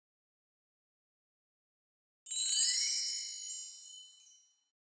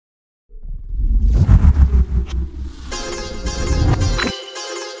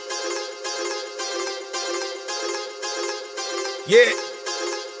Yeah.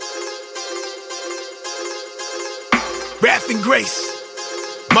 Wrath and Grace.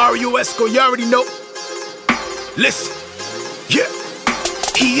 Marrio Esco, you already know. Listen. Yeah.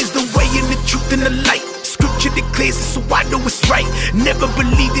 He is the way and the truth and the light. Scripture declares it, so I know it's right. Never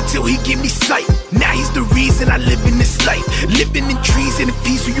believed it till he give me sight. Now he's the reason I live in this life. Living in trees and in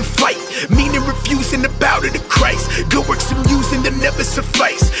peace who you fight. Meaning refusing the bow to the Christ. Good works I'm using them never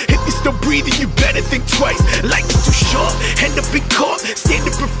suffice. If you're still breathing, you better think twice. Life is too short, end up in court. Stand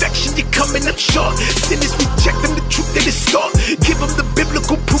in perfection, you're coming up short. Sinners reject them, the truth that is taught. Give them the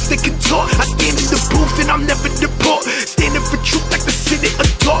biblical proof they can talk. I stand in the booth and I'll never depart. Standing for truth like the Senate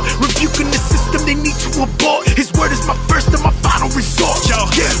adore. Rebuking the system they need to abort. His word is my first and my final resort. Yo,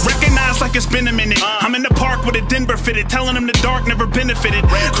 yeah. Recognize like it's been a minute. I'm in the park with a Denver fitted, telling them the dark never benefited.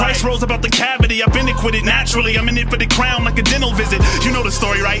 Christ rose about the cavity, I've been acquitted. Naturally, I'm in it for the crown like a dental visit. You know the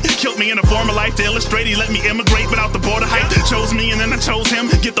story, right? Killed me in a former life to illustrate. He let me immigrate without the border height. Chose me and then I chose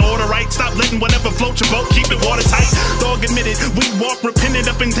him. Get the order right. Stop letting whatever float your boat. Keep it watertight. Dog admitted, we walk repentant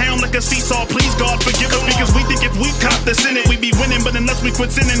up and down like a seesaw. Please God forgive us because we think if we caught the sin it, we be winning. But unless we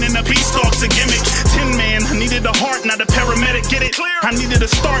quit sinning, then the peace talk's a gimmick. Tin Man, I needed a heart, not a paramedic. Get it? Clear. I needed a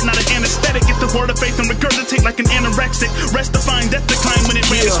start, not an anesthetic. Get the word of faith and regurgitate like an anorexic. Rest define death decline when it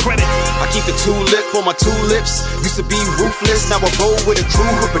ran its credit. I keep the tulip on my two lips. Used to be ruthless, now I roll with a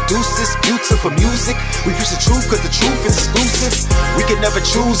crew who produces beautiful music. We preach the truth cause the truth is exclusive. We can never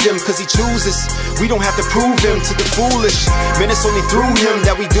choose him cause he chooses. We don't have to prove him to the foolish. Man, it's only through him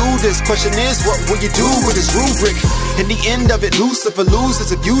that we do this. Question is, what will you do with his rubric? In the end of it, Lucifer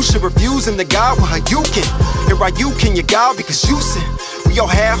loses. If you should refuse him to God, well, how you can? Here I you can you God because you sin. We all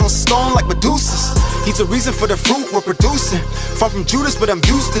hair on stone like Medusa's. He's the reason for the fruit we're producing. Far from Judas, but I'm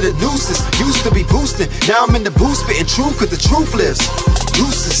used to the nooses. Used to be boosting, now I'm in the booth spitting truth cause the truth lives.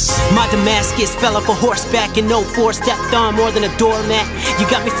 Deuces. My Damascus fell off a horseback in 04, stepped on more than a doormat. You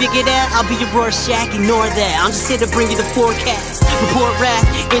got me figured out, I'll be your Rorschach, ignore that. I'm just here to bring you the forecast. Report wrath,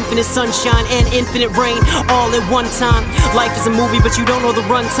 infinite sunshine and infinite rain, all at one time. Life is a movie, but you don't know the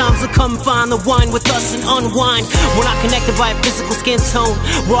runtime, so come find the wine with us and unwind. We're not connected by a physical skin tone.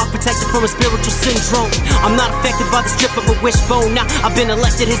 We're all protected from a spiritual syndrome. I'm not affected by the strip of a wishbone. Now I've been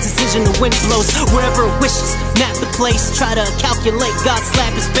elected, his decision, the wind blows wherever it wishes. Map the place, try to calculate, God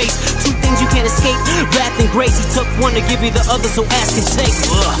slap his face. Two things you can't escape, wrath and grace. He took one to give you the other, so ask and take.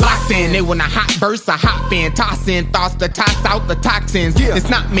 Locked in, they want a hot burst, I hop in, toss in thoughts to toss out the toxins. It's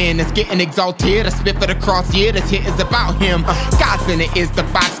not men that's getting exalted, I spit for the cross, yeah, this hit is about him. God's in it is the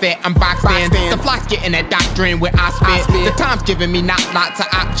box that I'm boxed in. The flock's getting that doctrine where I spit. The time's giving me not lots of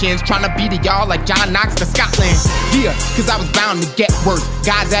options, trying to beat it y'all like John Knox to Scotland. Yeah, cause I was bound to get worse.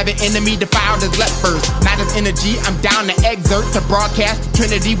 God's avid enemy defiled his lepers. Not his energy, I'm down to exert to broadcast the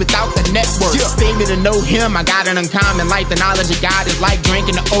Trinity without the network. Save me to know him, I got an uncommon life. The knowledge of God is like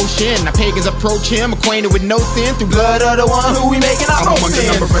drinking the ocean. The pagans approach him, acquainted with no sin, through blood of the one who we making our own sin. I'm among the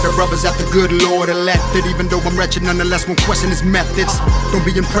number of the brothers that the good Lord elected. Even though I'm wretched, nonetheless won't question his methods. Don't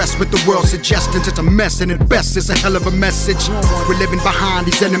be impressed with the world's suggestions, it's a mess and at best it's a hell of a message. We're living behind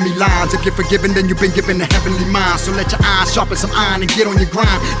these enemy lines. If you're forgiven, then you've been given a heavenly mind. So let your eyes sharpen some iron and get on your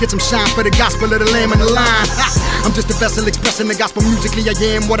grind. Get some shine for the gospel of the Lamb and the Lion. I'm just a vessel expressing the gospel musically. I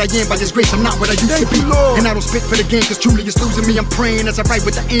am what I am by his grace, I'm not what I used to be. And I don't spit for the game cause truly it's losing me. I'm praying as I write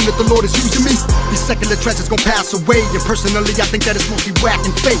with the aim that the Lord is using me. These secular treasures gon' pass away, and personally I think that it's mostly whack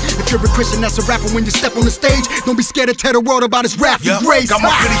and fake. If you're a Christian that's a rapper, when you step on the stage, don't be scared to tell the world about his wrath and grace. Got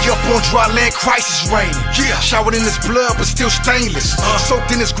my hoodie up on dry land, Christ is raining. Showered in his blood but still stainless.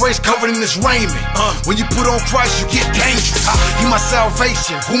 Soaked in his grace, covered in his raiment. When you put on Christ you get dangerous. He my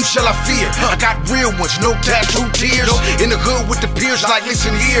salvation, whom shall I fear? I got real ones, no tattoo tears. In the hood with the peers like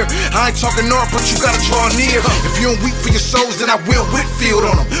listen here, I ain't talking north but you gotta draw near. If you don't weep for your souls then I will Whitfield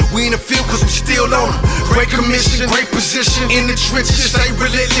on them. We in the field cause we still on them. Great commission, great position in the trenches. Stay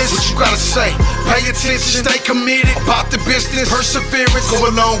relentless, what you gotta say? Pay attention, stay committed about the business. Perseverance, go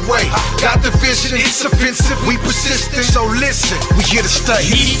a long way. Got the vision, it's offensive, we persistent. So listen, we here to stay.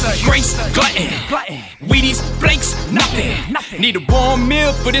 Needy, grace, glutton. Wheaties, blanks, nothing. Need a warm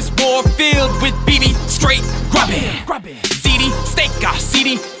meal for this war filled with BB straight grubbing. ZD, steak, got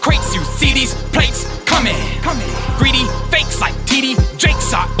CD, crates, you see these plates coming. Greedy, fakes like TD,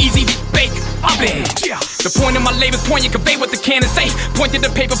 Jakes are easy, bake, oven. The point of my label's poignant, convey what the canon say. Pointed the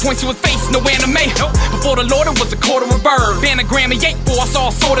paper, points to his face, no anime. Before the Lord it was a quarter of bird. Banagram and 8-4, I saw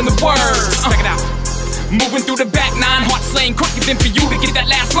a sword in the word. Check it out. Moving through the back nine, heart slaying crooked than for you to get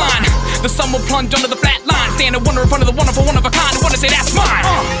that last line. The sun will plunge under the flat line. Stand and wonder in front of the wonderful one of a kind. And wanna say that's mine.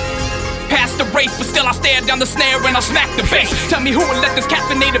 past the race, but still I stare down the snare and I'll smack the bass. Tell me who will let this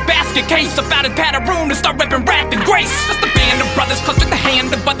caffeinated basket case about his pattern and start ripping Wrath and Grace. Just a band of brothers clutching the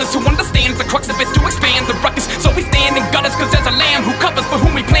hand of others who understands the crux of it's to expand the ruckus. So we stand in gutters cause there's a lamb who covers for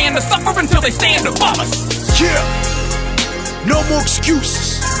whom we plan to suffer until they stand above us. Yeah, no more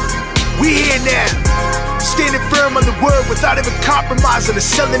excuses. We here now, standing firm on the word without ever compromising or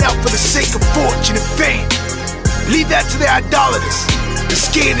selling out for the sake of fortune and fame. Leave that to the idolaters, the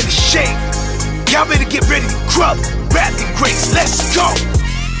scared and the shame. Y'all better get ready to grub Wrath and Grace. Let's go.